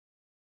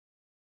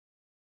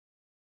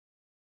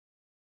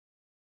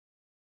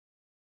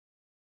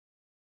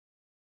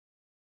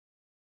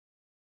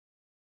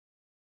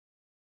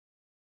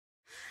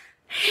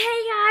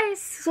Hey guys,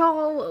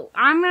 so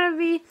I'm gonna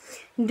be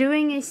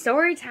doing a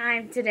story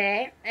time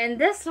today, and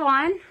this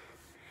one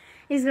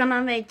is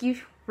gonna make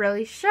you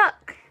really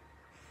shook.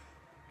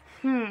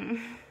 Okay,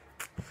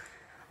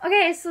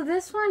 so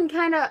this one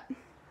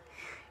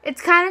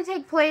it's kind of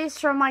take place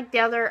from like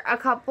a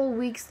couple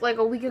weeks, like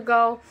a week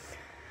ago,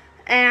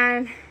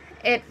 and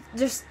it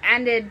just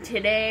ended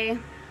today.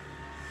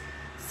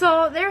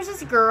 So there's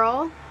this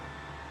girl.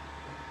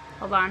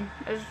 Hold on,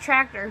 there's a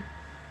tractor.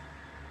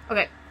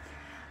 Okay.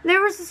 There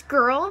was this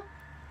girl,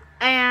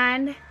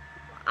 and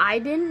I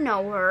didn't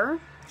know her.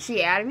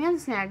 She added me on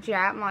Snapchat.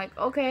 I'm like,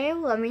 okay,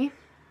 let me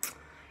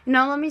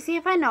see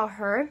if I know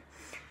her.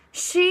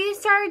 She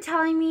started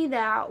telling me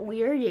that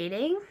we are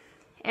dating,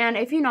 and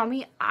if you know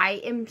me,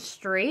 I am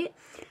straight,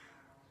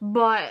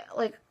 but,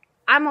 like,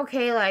 I'm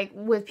okay, like,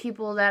 with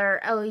people that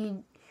are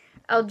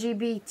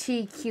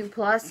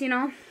LGBTQ+, you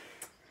know?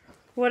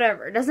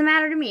 Whatever. It doesn't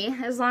matter to me,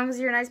 as long as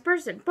you're a nice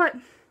person, but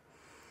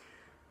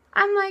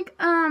I'm like,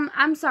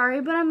 I'm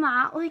sorry, but I'm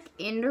not, like,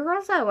 into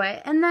girls that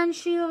way. And then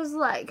she was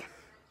like,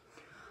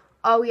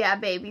 oh, yeah,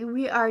 baby,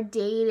 we are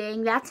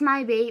dating. That's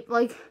my babe.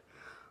 Like,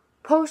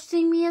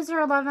 posting me as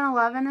her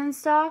 1111 and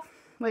stuff,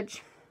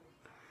 which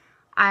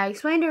I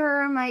explained to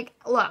her. I'm like,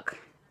 look,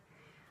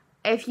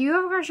 if you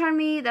have a crush on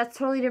me, that's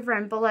totally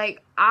different. But,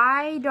 like,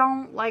 I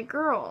don't like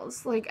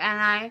girls. Like, and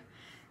I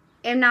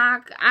am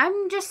not,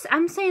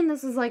 I'm saying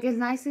this is, like, as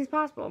nicely as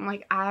possible. I'm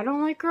like, I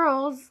don't like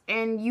girls,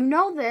 and you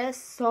know this,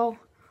 so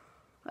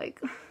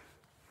like,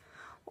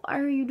 why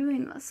are you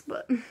doing this?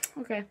 But,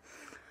 okay.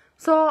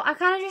 So, I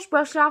kind of just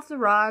brushed it off the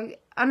rug,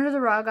 under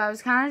the rug. I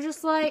was kind of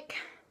just like,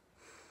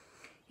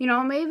 you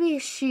know, maybe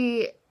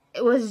she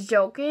was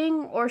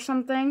joking or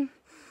something.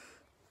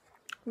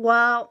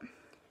 Well,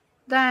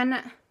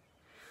 then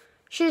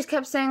she just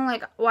kept saying,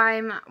 like,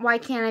 why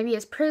can't I be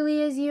as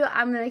pretty as you?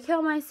 I'm going to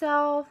kill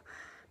myself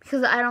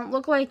because I don't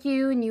look like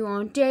you and you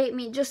won't date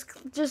me. Just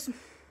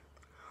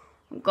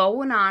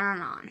going on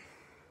and on.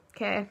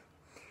 Okay.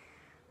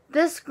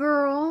 This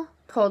girl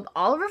told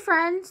all of her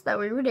friends that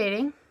we were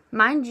dating.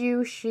 Mind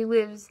you, she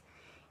lives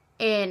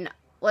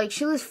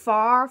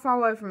far, far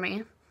away from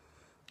me.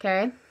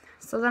 Okay?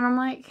 So then I'm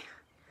like,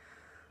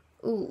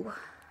 ooh,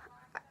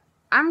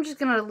 I'm just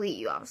gonna delete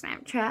you off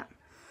Snapchat.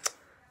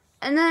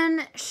 And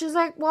then she's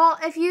like, well,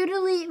 if you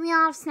delete me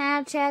off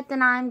Snapchat,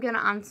 then I'm gonna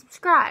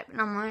unsubscribe.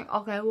 And I'm like,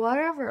 okay,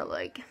 whatever.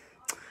 Like,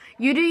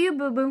 you do you,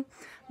 boo-boo.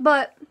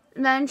 But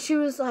then she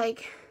was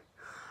like,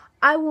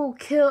 I will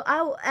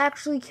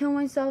actually kill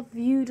myself if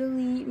you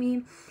delete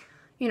me.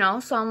 You know,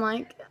 so I'm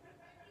like,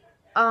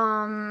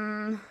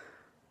 one,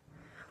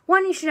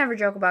 you should never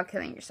joke about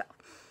killing yourself.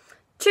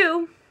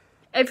 Two,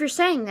 if you're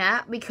saying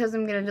that because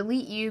I'm going to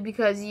delete you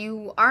because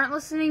you aren't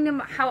listening to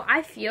how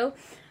I feel,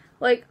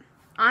 like,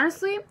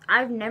 honestly,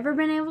 I've never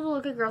been able to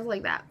look at girls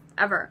like that,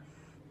 ever.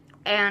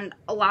 And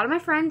a lot of my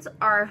friends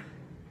are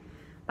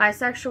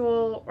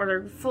bisexual,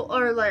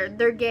 or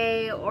they're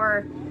gay,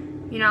 or,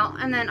 you know,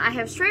 and then I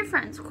have straight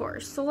friends, of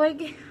course. So,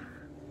 like,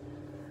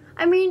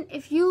 I mean,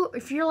 if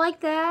you're like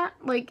that,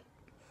 like,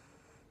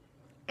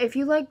 if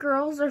you like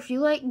girls or if you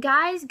like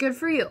guys, good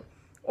for you.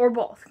 Or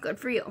both, good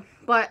for you.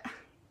 But,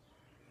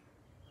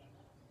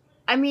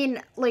 I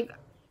mean, like,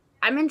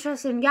 I'm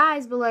interested in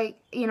guys, but, like,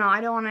 you know, I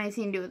don't want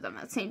anything to do with them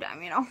at the same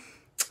time, you know.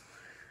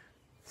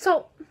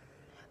 So,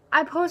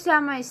 I posted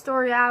on my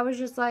story, I was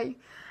just like,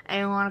 I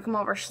didn't want to come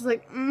over. She's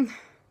like,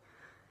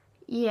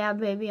 yeah,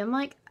 baby. I'm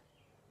like,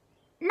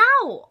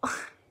 no,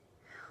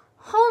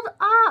 hold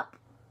up.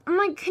 I'm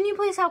like, can you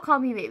please stop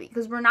calling me baby?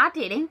 Because we're not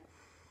dating.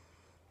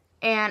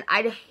 And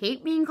I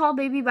hate being called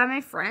baby by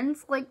my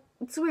friends. Like,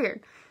 it's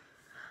weird.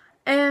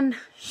 And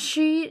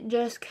she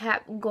just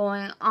kept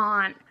going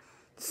on.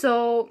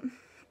 So,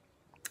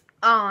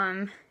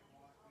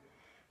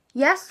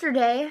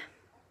 yesterday,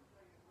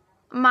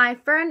 my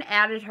friend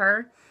added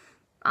her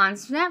on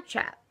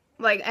Snapchat.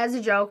 Like, as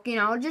a joke, you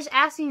know, just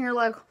asking her,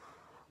 like,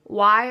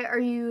 why are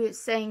you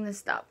saying this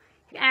stuff?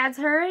 Adds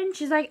her, and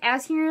she's, like,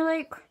 asking her,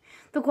 like,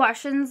 the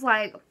questions,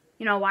 like,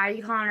 you know, why are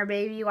you calling her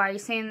baby? Why are you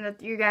saying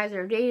that you guys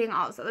are dating?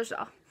 All this other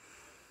stuff.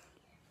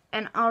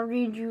 And I'll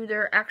read you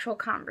their actual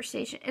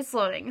conversation. It's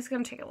loading. It's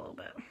going to take a little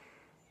bit.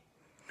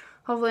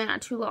 Hopefully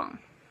not too long.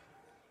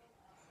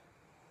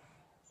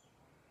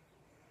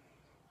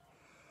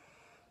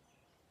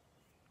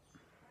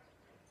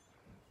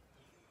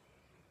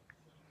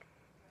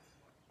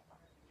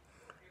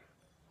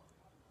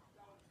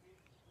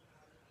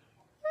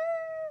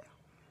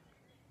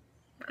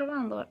 Come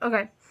on, Lord.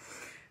 Okay.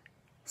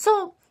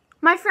 So,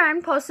 my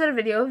friend posted a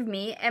video of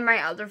me and my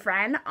other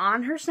friend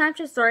on her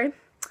Snapchat story.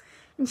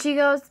 And she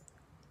goes,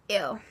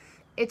 ew,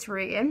 it's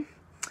Regan.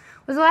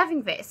 With a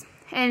laughing face.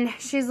 And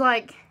she's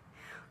like,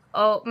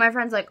 oh, my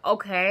friend's like,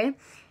 okay.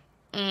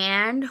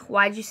 And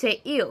why'd you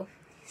say ew?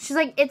 She's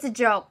like, it's a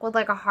joke with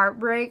like a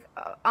heartbreak.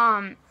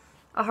 A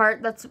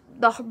heart that's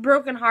the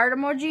broken heart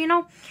emoji, you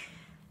know?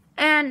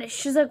 And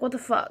she's like, what the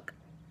fuck?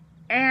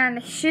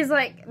 And she's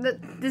like,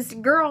 this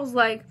girl's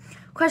like,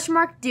 question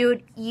mark,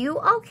 dude, you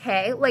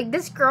okay? Like,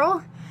 this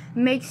girl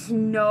makes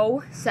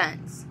no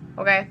sense,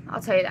 Okay?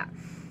 I'll tell you that.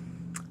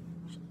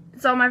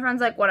 So my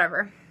friend's like,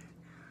 whatever.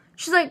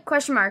 She's like,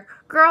 question mark.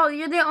 Girl,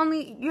 you're the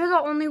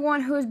only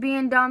one who's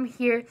being dumb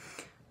here.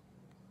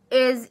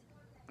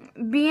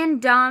 Being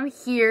dumb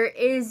here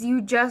is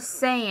you just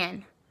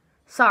saying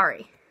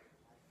sorry.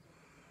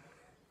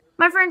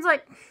 My friend's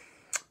like,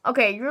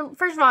 okay,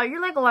 first of all,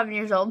 you're like 11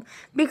 years old,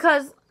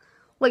 because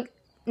like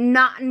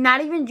not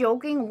even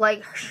joking,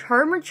 like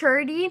her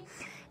maturity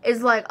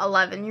is like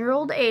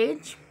 11-year-old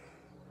age.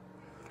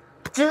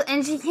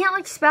 And she can't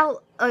like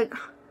spell, like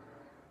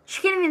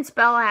she can't even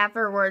spell half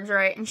her words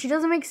right, and she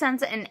doesn't make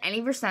sense in any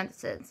of her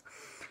sentences.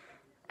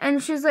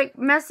 And she's like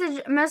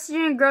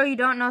messaging a girl you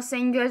don't know,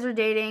 saying you guys are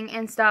dating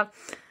and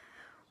stuff,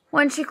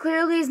 when she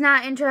clearly is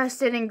not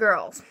interested in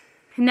girls.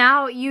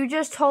 Now, you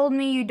just told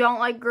me you don't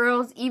like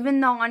girls, even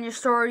though on your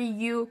story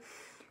you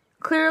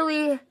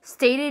clearly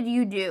stated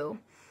you do.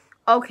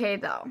 Okay,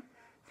 though.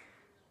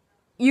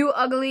 You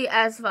ugly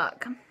as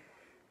fuck.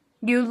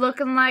 You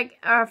looking like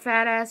a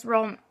fat-ass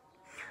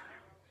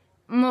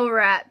mole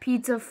rat,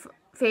 pizza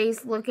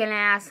face looking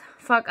ass.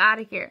 Fuck out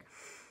of here.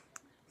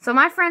 So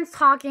my friend's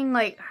talking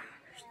like,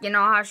 you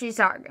know how she's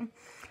talking.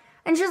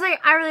 And she's like,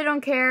 I really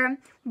don't care,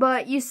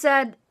 but you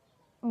said,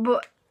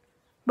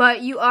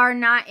 but you are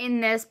not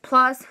in this.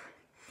 Plus,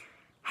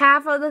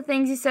 half of the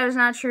things you said is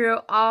not true.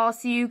 So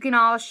you can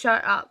all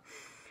shut up.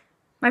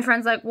 My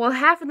friend's like, well,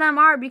 half of them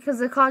are, because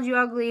they called you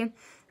ugly,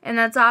 and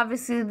that's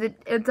obviously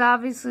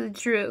the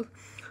truth.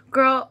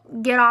 Girl,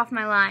 get off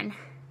my line.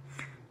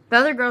 The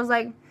other girl's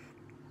like,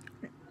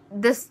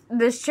 this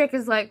chick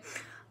is like,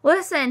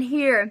 listen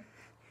here.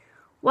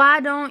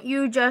 Why don't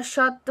you just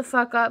shut the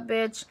fuck up,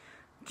 bitch?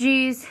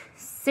 Jeez,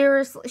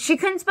 seriously. She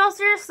couldn't spell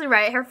seriously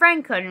right. Her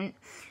friend couldn't.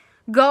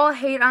 Go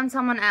hate on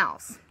someone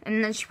else.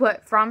 And then she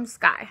put from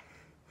Sky.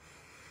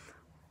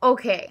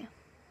 Okay.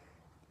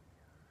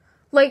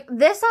 Like,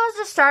 this all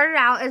just started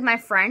out as my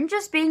friend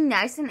just being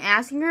nice and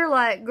asking her,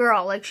 like,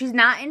 girl, like, she's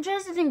not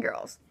interested in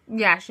girls.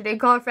 Yeah, she did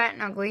call her fat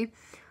and ugly.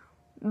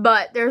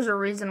 But there's a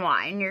reason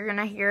why. And you're going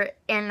to hear it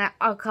in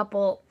a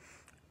couple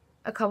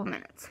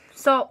minutes.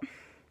 So,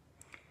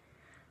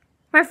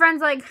 my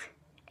friend's like,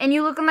 and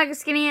you looking like a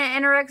skinny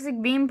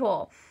anorexic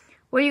beanpole.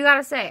 What do you got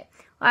to say?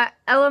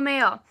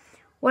 LMAO.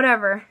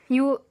 Whatever.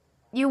 You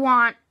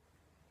want.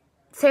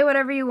 Say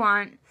whatever you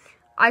want.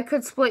 I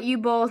could split you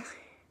both.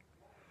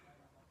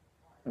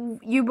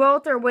 You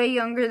both are way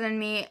younger than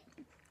me.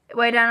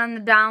 Way down on the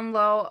down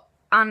low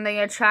on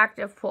the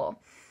attractive pool.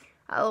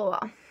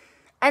 LOL.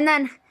 And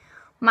then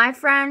my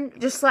friend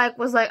just like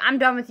was like, I'm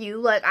done with you.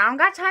 Like, I don't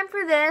got time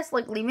for this.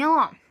 Like, leave me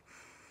alone.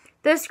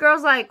 This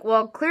girl's like,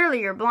 well,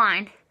 clearly you're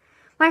blind.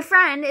 My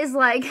friend is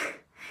like,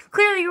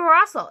 clearly you're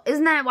also.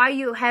 Isn't that why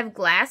you have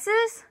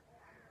glasses?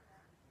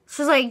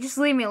 She's like, just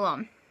leave me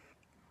alone.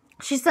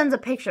 She sends a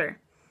picture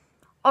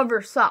of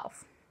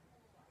herself.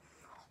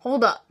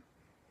 Hold up.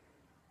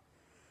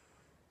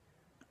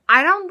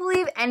 I don't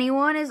believe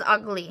anyone is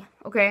ugly,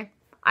 okay?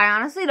 I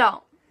honestly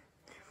don't.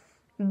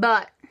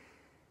 But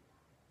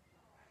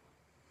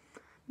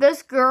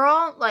this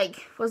girl,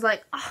 like, was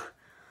like, oh,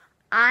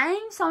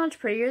 I'm so much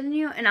prettier than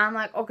you. And I'm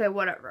like, okay,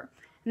 whatever.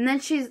 And then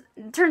she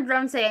turns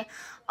around and say,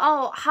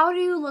 oh, how do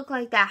you look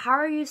like that? How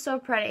are you so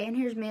pretty? And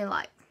here's me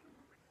like,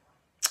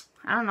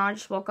 I don't know, I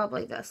just woke up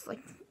like this. Like,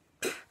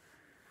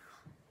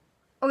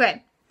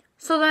 okay.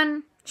 So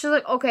then she's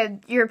like, okay,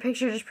 your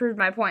picture just proved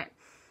my point.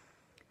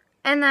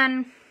 And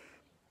then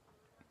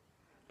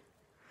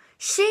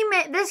she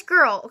made this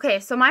girl, okay,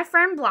 so my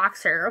friend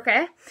blocks her,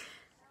 okay?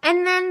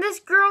 And then this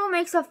girl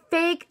makes a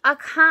fake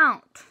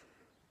account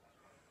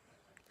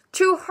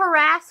to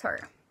harass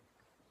her.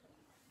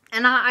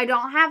 And I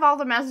don't have all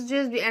the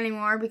messages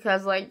anymore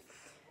because, like,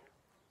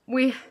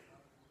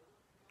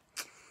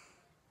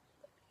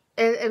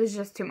 it was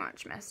just too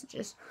much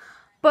messages.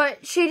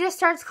 But she just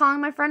starts calling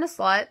my friend a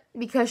slut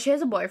because she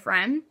has a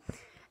boyfriend.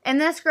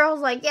 And this girl's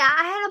like, yeah,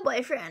 I had a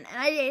boyfriend and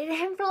I dated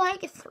him for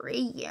like 3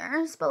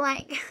 years, but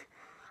like,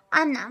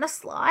 I'm not a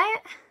slut.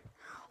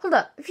 Hold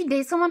up, if you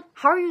date someone,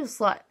 how are you a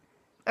slut?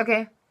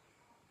 Okay?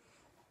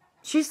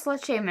 She's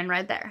slut shaming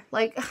right there.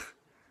 Like,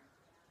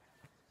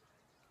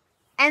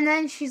 and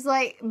then she's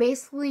like,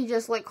 basically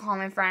just like calling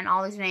my friend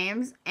all these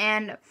names.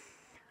 And,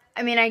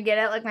 I mean, I get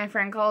it, like my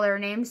friend called her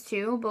names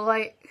too, but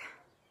like,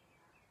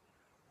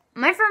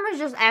 my friend was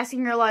just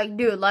asking her like,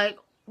 dude, like,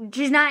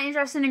 she's not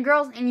interested in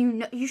girls,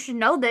 and you should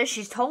know this.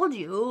 She's told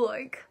you,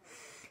 like.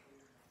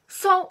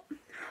 So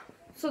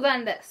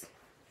then this.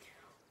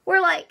 We're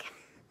like,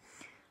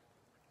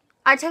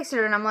 I texted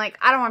her, and I'm like,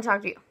 I don't want to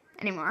talk to you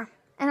anymore.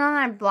 And then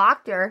I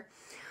blocked her.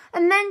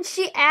 And then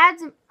she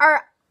adds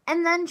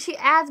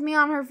me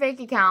on her fake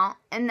account.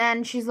 And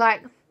then she's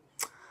like,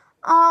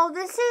 oh,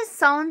 this is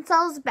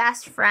so-and-so's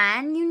best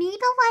friend. You need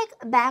to,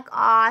 like, back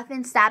off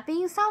and stop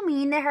being so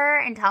mean to her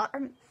and tell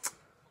her.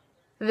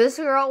 This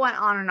girl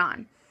went on and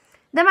on.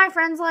 Then my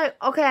friend's like,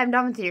 okay, I'm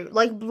done with you.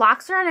 Like,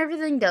 blocks her on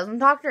everything, doesn't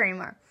talk to her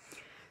anymore.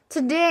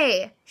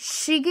 Today,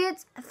 she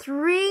gets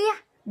 3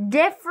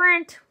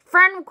 different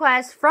friend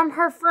requests from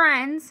her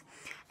friends,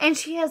 and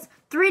she has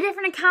 3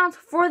 different accounts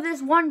for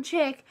this one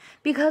chick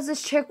because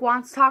this chick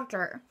wants to talk to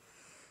her.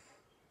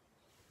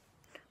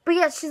 But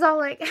yet she's all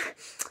like,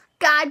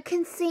 God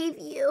can save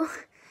you.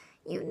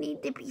 You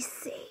need to be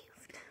saved.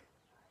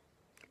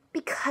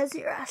 Because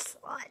you're a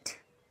slut.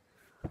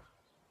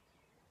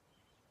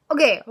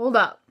 Okay, hold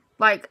up.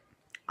 Like,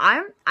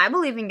 I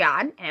believe in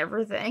God and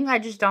everything. I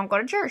just don't go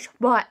to church.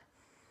 But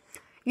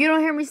you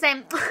don't hear me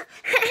saying,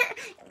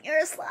 you're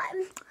a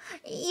slut.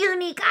 You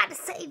need God to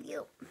save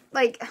you.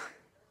 Like,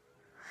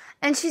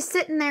 and she's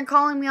sitting there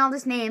calling me all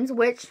these names,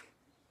 which,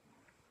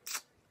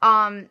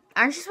 aren't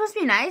you supposed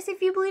to be nice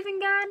if you believe in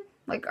God?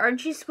 Like,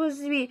 aren't you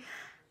supposed to be,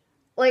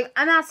 like,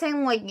 I'm not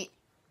saying, like,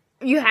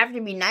 you have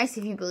to be nice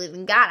if you believe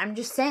in God. I'm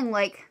just saying,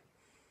 like,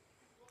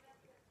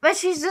 but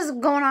she's just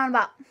going on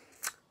about,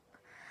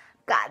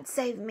 God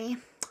save me.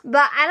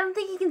 But I don't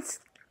think he can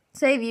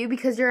save you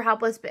because you're a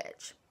helpless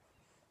bitch.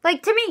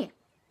 Like, to me.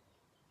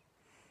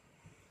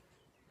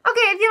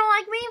 Okay, if you don't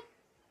like me,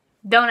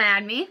 don't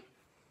add me.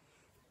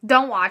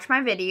 Don't watch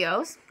my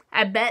videos.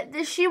 I bet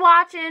that she's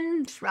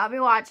watching. She's probably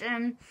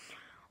watching.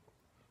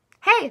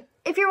 Hey,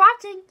 if you're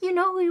watching, you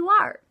know who you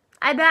are.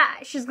 I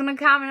bet she's going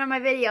to comment on my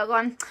video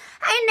going,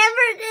 I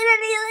never did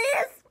any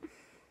of this.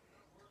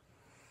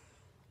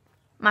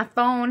 My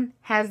phone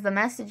has the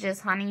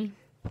messages, honey.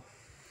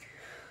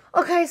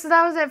 Okay, so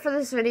that was it for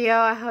this video.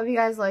 I hope you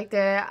guys liked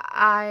it.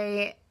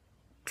 I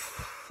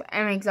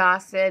am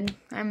exhausted.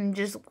 I'm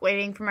just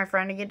waiting for my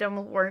friend to get done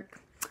with work.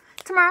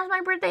 Tomorrow's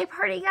my birthday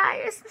party,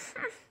 guys.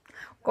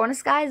 Going to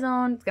Sky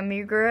Zone. It's going to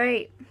be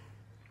great.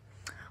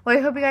 Well,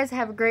 I hope you guys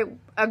have a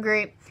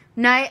great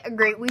night, a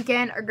great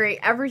weekend, a great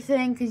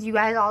everything, because you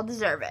guys all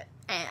deserve it.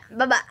 And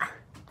bye-bye.